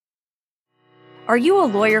Are you a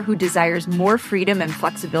lawyer who desires more freedom and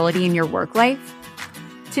flexibility in your work life?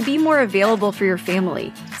 To be more available for your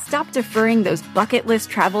family, stop deferring those bucket list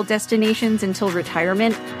travel destinations until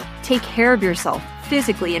retirement, take care of yourself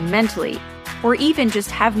physically and mentally, or even just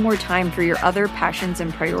have more time for your other passions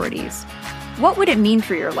and priorities. What would it mean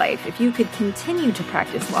for your life if you could continue to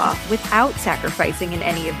practice law without sacrificing in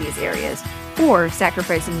any of these areas or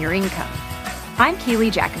sacrificing your income? I'm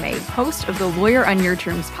Kaylee Jacome, host of the Lawyer on Your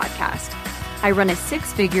Terms podcast. I run a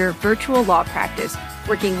 6-figure virtual law practice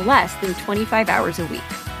working less than 25 hours a week.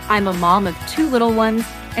 I'm a mom of 2 little ones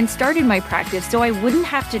and started my practice so I wouldn't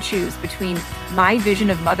have to choose between my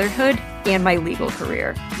vision of motherhood and my legal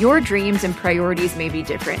career. Your dreams and priorities may be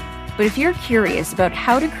different, but if you're curious about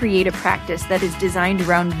how to create a practice that is designed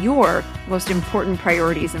around your most important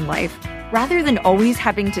priorities in life, rather than always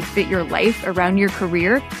having to fit your life around your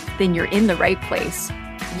career, then you're in the right place.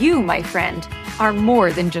 You, my friend, are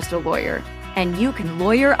more than just a lawyer, and you can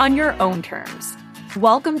lawyer on your own terms.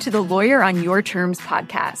 Welcome to the Lawyer on Your Terms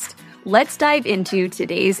podcast. Let's dive into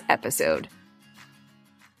today's episode.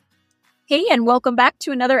 Hey, and welcome back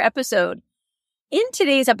to another episode. In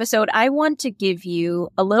today's episode, I want to give you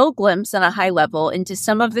a little glimpse on a high level into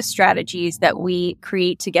some of the strategies that we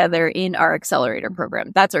create together in our Accelerator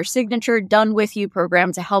program. That's our signature Done With You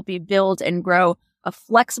program to help you build and grow a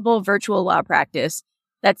flexible virtual law practice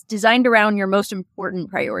that's designed around your most important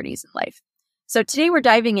priorities in life. So today we're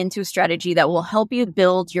diving into a strategy that will help you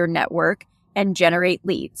build your network and generate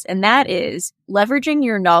leads. And that is leveraging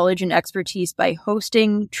your knowledge and expertise by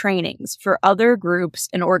hosting trainings for other groups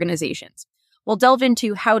and organizations. We'll delve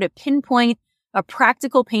into how to pinpoint a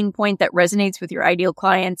practical pain point that resonates with your ideal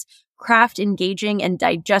clients, craft engaging and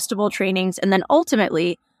digestible trainings, and then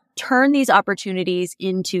ultimately turn these opportunities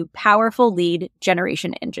into powerful lead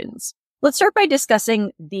generation engines. Let's start by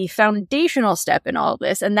discussing the foundational step in all of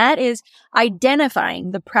this, and that is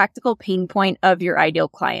identifying the practical pain point of your ideal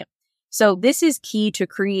client. So this is key to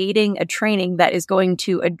creating a training that is going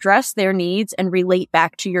to address their needs and relate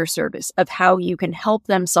back to your service of how you can help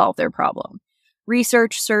them solve their problem.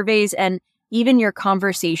 Research, surveys, and even your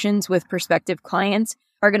conversations with prospective clients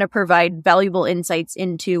are going to provide valuable insights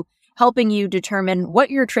into helping you determine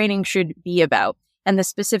what your training should be about and the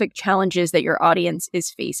specific challenges that your audience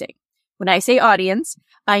is facing. When I say audience,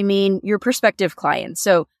 I mean your prospective clients.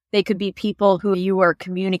 So they could be people who you are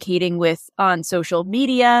communicating with on social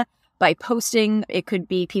media by posting. It could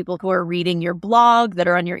be people who are reading your blog, that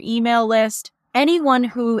are on your email list. Anyone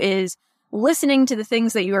who is listening to the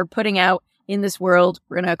things that you are putting out in this world,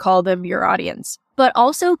 we're going to call them your audience. But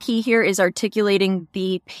also key here is articulating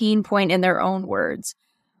the pain point in their own words.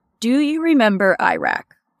 Do you remember IRAC?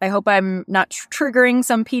 I hope I'm not triggering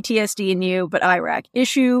some PTSD in you, but IRAC,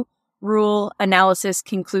 issue, rule, analysis,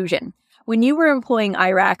 conclusion. When you were employing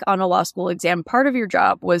IRAC on a law school exam, part of your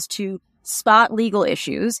job was to spot legal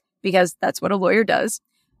issues, because that's what a lawyer does.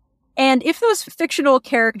 And if those fictional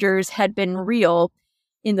characters had been real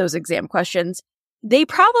in those exam questions, they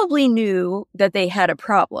probably knew that they had a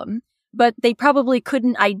problem, but they probably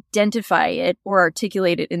couldn't identify it or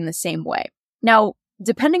articulate it in the same way. Now,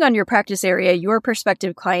 depending on your practice area, your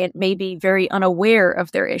prospective client may be very unaware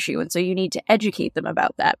of their issue, and so you need to educate them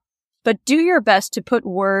about that. But do your best to put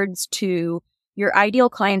words to your ideal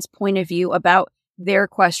client's point of view about their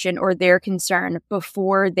question or their concern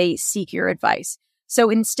before they seek your advice. So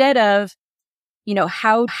instead of,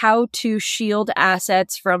 how to shield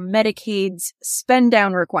assets from Medicaid's spend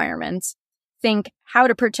down requirements, think how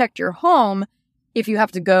to protect your home if you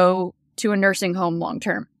have to go to a nursing home long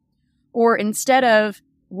term. Or instead of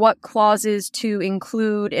what clauses to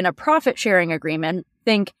include in a profit sharing agreement,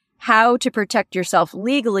 think how to protect yourself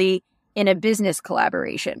legally in a business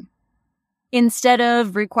collaboration. Instead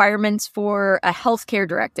of requirements for a healthcare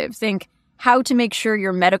directive, think how to make sure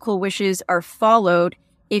your medical wishes are followed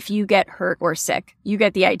if you get hurt or sick. You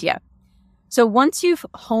get the idea. So once you've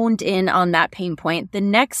honed in on that pain point, the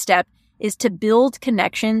next step is to build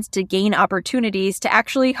connections to gain opportunities to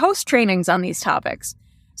actually host trainings on these topics.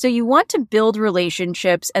 So you want to build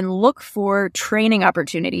relationships and look for training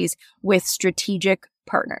opportunities with strategic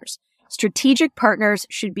partners. Strategic partners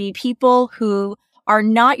should be people who are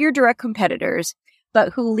not your direct competitors,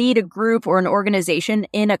 but who lead a group or an organization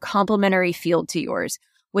in a complementary field to yours,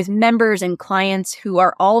 with members and clients who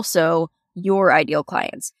are also your ideal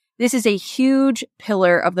clients. This is a huge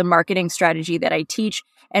pillar of the marketing strategy that I teach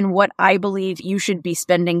and what I believe you should be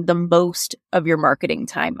spending the most of your marketing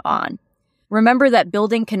time on. Remember that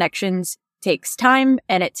building connections takes time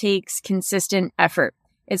and it takes consistent effort.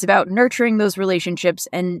 It's about nurturing those relationships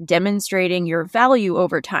and demonstrating your value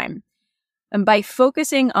over time. And by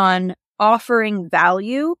focusing on offering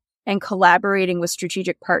value and collaborating with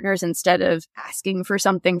strategic partners instead of asking for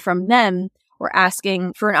something from them or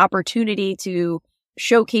asking for an opportunity to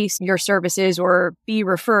showcase your services or be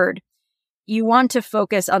referred. You want to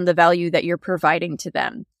focus on the value that you're providing to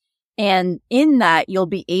them. And in that, you'll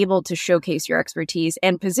be able to showcase your expertise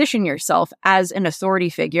and position yourself as an authority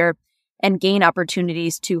figure and gain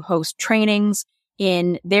opportunities to host trainings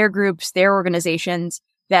in their groups, their organizations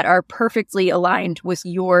that are perfectly aligned with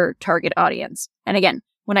your target audience. And again,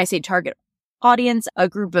 when I say target audience, a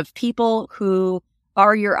group of people who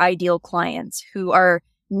are your ideal clients, who are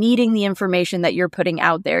needing the information that you're putting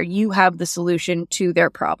out there. You have the solution to their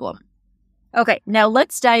problem. Okay, now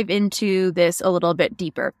let's dive into this a little bit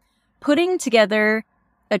deeper. Putting together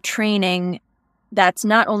a training that's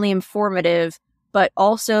not only informative, but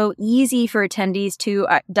also easy for attendees to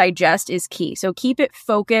digest is key. So keep it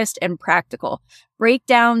focused and practical. Break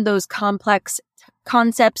down those complex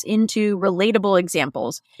concepts into relatable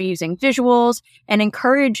examples using visuals and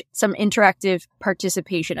encourage some interactive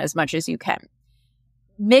participation as much as you can.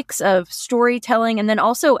 Mix of storytelling and then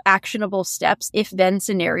also actionable steps, if then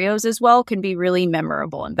scenarios as well, can be really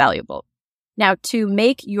memorable and valuable. Now, to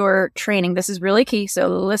make your training, this is really key, so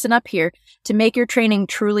listen up here. To make your training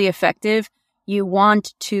truly effective, you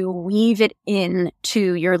want to weave it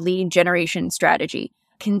into your lead generation strategy.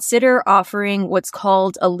 Consider offering what's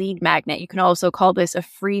called a lead magnet. You can also call this a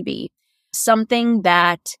freebie, something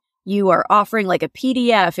that you are offering like a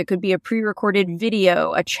PDF. It could be a pre-recorded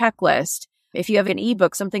video, a checklist. If you have an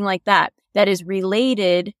ebook, something like that, that is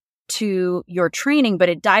related to your training, but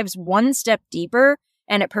it dives one step deeper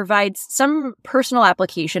and it provides some personal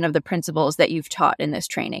application of the principles that you've taught in this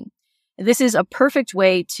training. This is a perfect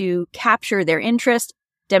way to capture their interest,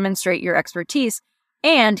 demonstrate your expertise,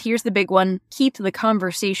 and here's the big one, keep the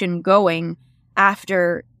conversation going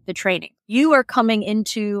after the training. You are coming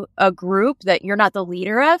into a group that you're not the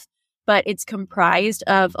leader of, but it's comprised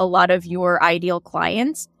of a lot of your ideal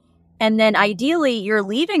clients. And then ideally, you're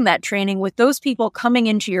leaving that training with those people coming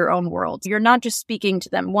into your own world. You're not just speaking to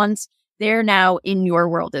them once, they're now in your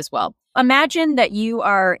world as well. Imagine that you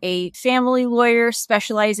are a family lawyer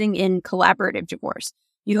specializing in collaborative divorce.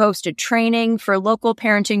 You host a training for local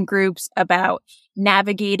parenting groups about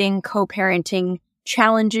navigating co-parenting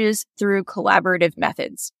challenges through collaborative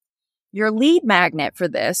methods. Your lead magnet for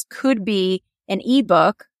this could be an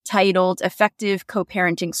ebook titled Effective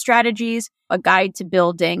Co-Parenting Strategies, a guide to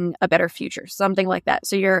building a better future, something like that.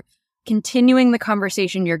 So you're continuing the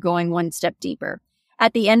conversation, you're going one step deeper.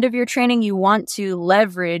 At the end of your training, you want to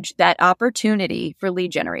leverage that opportunity for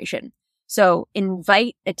lead generation. So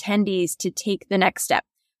invite attendees to take the next step.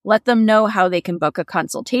 Let them know how they can book a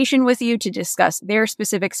consultation with you to discuss their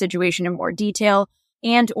specific situation in more detail,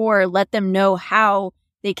 and or let them know how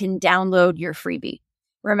they can download your freebie.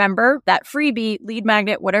 Remember, that freebie, lead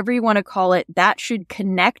magnet, whatever you want to call it, that should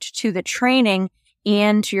connect to the training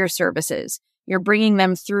and to your services. You're bringing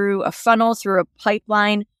them through a funnel, through a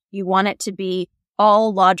pipeline. You want it to be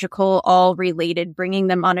all logical, all related, bringing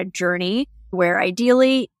them on a journey where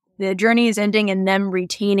ideally the journey is ending in them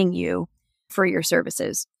retaining you for your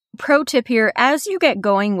services. Pro tip here, as you get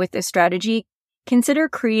going with this strategy, consider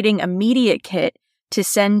creating a media kit to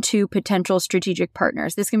send to potential strategic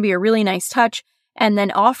partners. This can be a really nice touch, and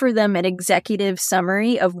then offer them an executive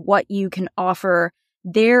summary of what you can offer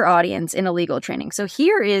their audience in a legal training. So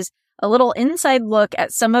here is a little inside look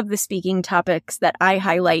at some of the speaking topics that I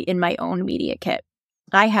highlight in my own media kit.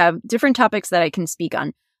 I have different topics that I can speak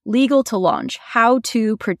on. Legal to launch, how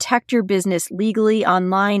to protect your business legally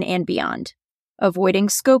online and beyond. Avoiding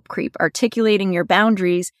scope creep, articulating your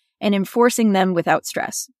boundaries and enforcing them without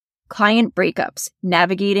stress. Client breakups,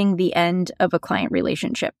 navigating the end of a client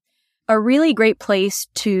relationship. A really great place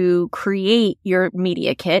to create your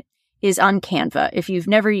media kit is on Canva. If you've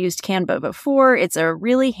never used Canva before, it's a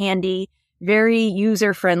really handy, very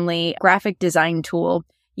user-friendly graphic design tool.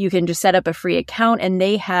 You can just set up a free account and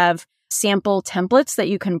they have sample templates that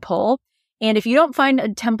you can pull. And if you don't find a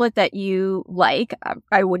template that you like,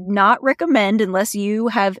 I would not recommend, unless you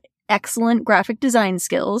have excellent graphic design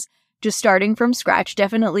skills, just starting from scratch,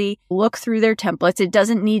 definitely look through their templates. It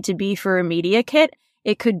doesn't need to be for a media kit.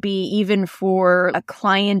 It could be even for a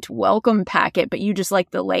client welcome packet, but you just like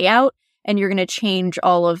the layout and you're going to change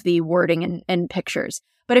all of the wording and pictures.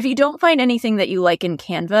 But if you don't find anything that you like in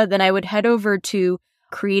Canva, then I would head over to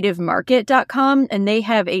creativemarket.com and they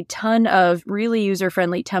have a ton of really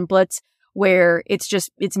user-friendly templates where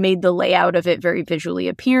it's made the layout of it very visually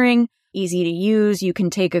appearing, easy to use. You can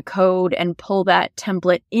take a code and pull that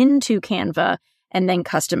template into Canva and then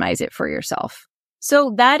customize it for yourself.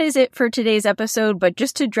 So that is it for today's episode. But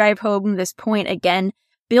just to drive home this point again,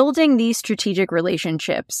 building these strategic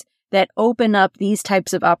relationships that open up these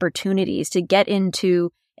types of opportunities to get into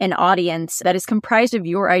an audience that is comprised of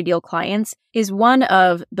your ideal clients is one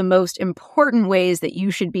of the most important ways that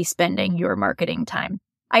you should be spending your marketing time.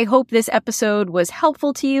 I hope this episode was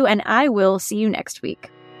helpful to you, and I will see you next week.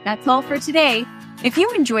 That's all for today. If you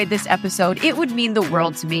enjoyed this episode, it would mean the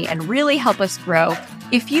world to me and really help us grow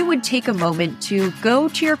if you would take a moment to go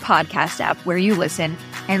to your podcast app where you listen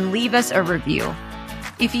and leave us a review.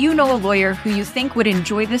 If you know a lawyer who you think would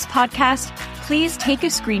enjoy this podcast, please take a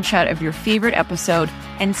screenshot of your favorite episode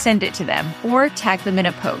and send it to them or tag them in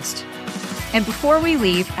a post. And before we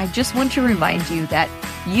leave, I just want to remind you that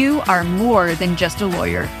you are more than just a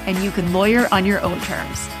lawyer, and you can lawyer on your own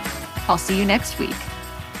terms. I'll see you next week.